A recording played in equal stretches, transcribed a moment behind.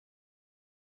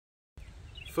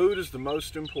Food is the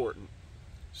most important.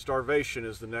 Starvation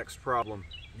is the next problem.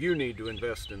 You need to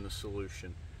invest in the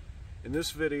solution. In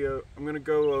this video, I'm going to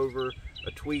go over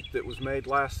a tweet that was made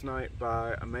last night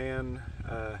by a man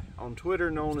on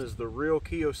Twitter known as the Real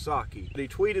Kiyosaki. He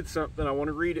tweeted something. I want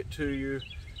to read it to you,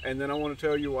 and then I want to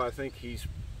tell you why I think he's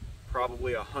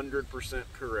probably 100%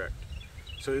 correct.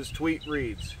 So his tweet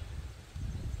reads,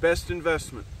 "Best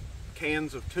investment,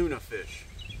 cans of tuna fish.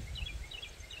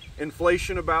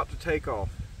 Inflation about to take off.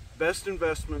 Best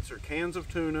investments are cans of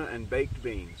tuna and baked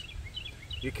beans.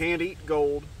 You can't eat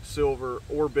gold, silver,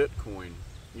 or Bitcoin.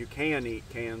 You can eat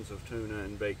cans of tuna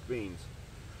and baked beans.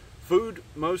 Food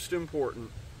most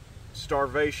important.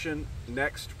 Starvation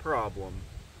next problem.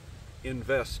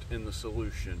 Invest in the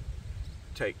solution.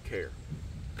 Take care."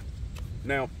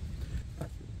 Now,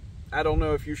 I don't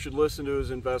know if you should listen to his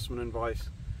investment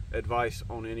advice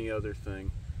on any other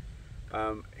thing.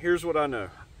 Here's what I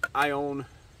know. I own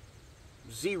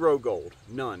zero gold,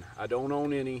 none. I don't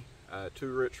own any,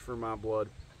 too rich for my blood.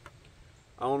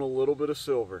 I own a little bit of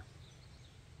silver.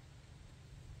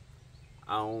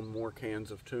 I own more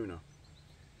cans of tuna.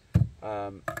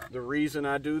 The reason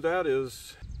I do that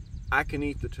is I can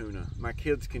eat the tuna. My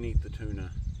kids can eat the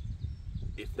tuna.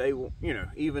 If they,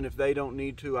 even if they don't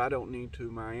need to, I don't need to.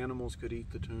 My animals could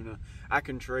eat the tuna. I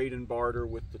can trade and barter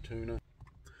with the tuna.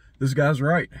 This guy's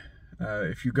right.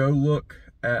 If you go look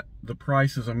at the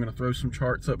prices, I'm going to throw some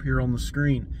charts up here on the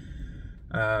screen.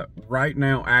 Right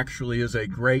now actually is a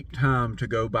great time to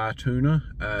go buy tuna.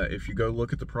 If you go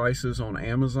look at the prices on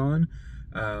Amazon,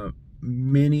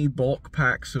 many bulk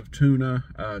packs of tuna,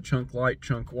 chunk light,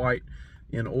 chunk white,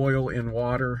 in oil, in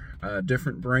water,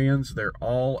 different brands, they're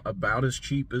all about as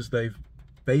cheap as they've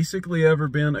basically ever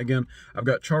been. Again, I've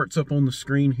got charts up on the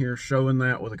screen here showing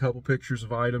that with a couple pictures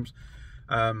of items.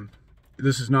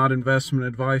 This is not investment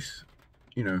advice.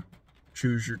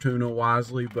 Choose your tuna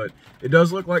wisely, but it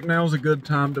does look like now's a good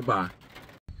time to buy.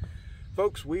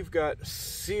 Folks, we've got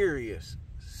serious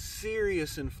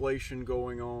inflation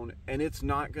going on, and it's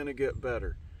not going to get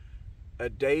better. A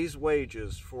day's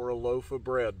wages for a loaf of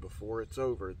bread before it's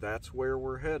over. That's where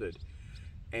we're headed.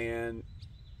 And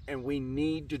we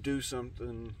need to do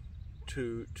something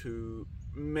to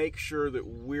make sure that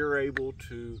we're able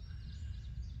to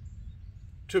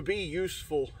be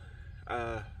useful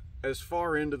as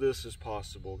far into this as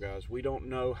possible, guys. We don't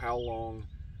know how long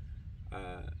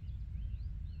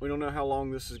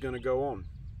this is going to go on,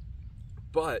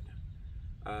 but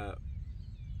I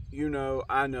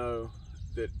know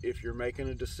that if you're making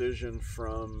a decision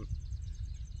from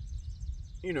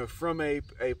a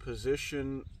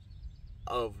position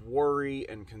of worry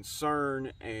and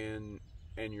concern, and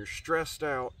you're stressed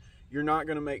out, you're not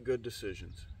going to make good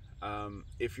decisions.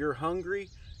 If you're hungry,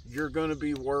 you're going to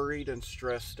be worried and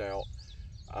stressed out.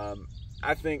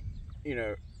 I think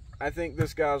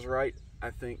this guy's right.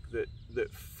 I think that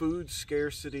food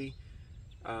scarcity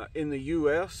in the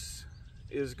U.S.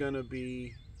 is going to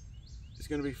be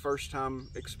first time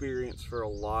experience for a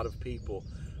lot of people,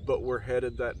 but we're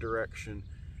headed that direction.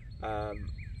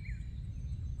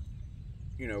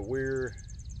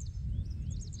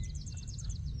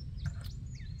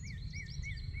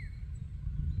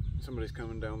 Somebody's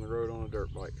coming down the road on a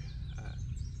dirt bike.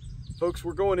 Folks,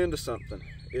 we're going into something.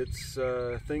 It's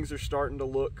things are starting to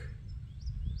look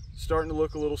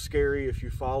a little scary if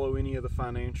you follow any of the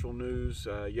financial news.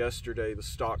 Yesterday, the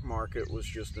stock market was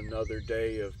just another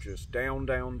day of just down.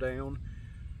 There's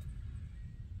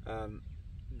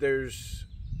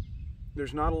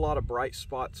not a lot of bright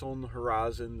spots on the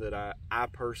horizon that I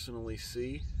personally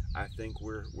see. I think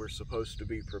we're supposed to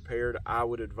be prepared. I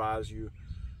would advise you,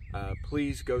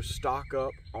 please go stock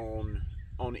up on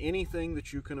anything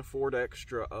that you can afford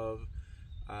extra of.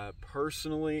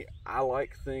 Personally, I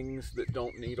like things that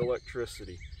don't need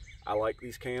electricity. I like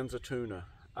these cans of tuna.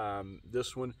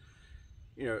 This one,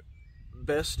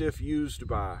 best if used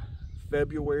by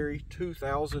February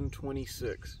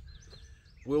 2026.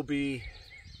 We'll be,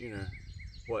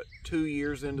 2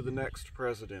 years into the next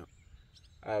president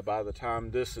by the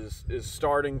time this is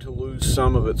starting to lose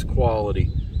some of its quality.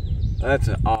 That's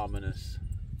an ominous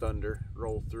thunder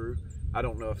roll through. I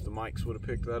don't know if the mics would have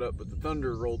picked that up, but the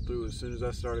thunder rolled through as soon as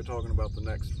I started talking about the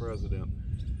next president.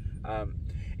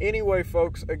 Anyway,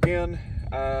 folks, again,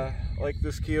 like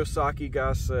this Kiyosaki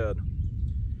guy said,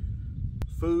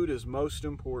 food is most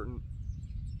important.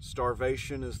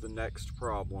 Starvation is the next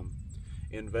problem.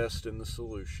 Invest in the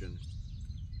solution.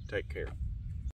 Take care.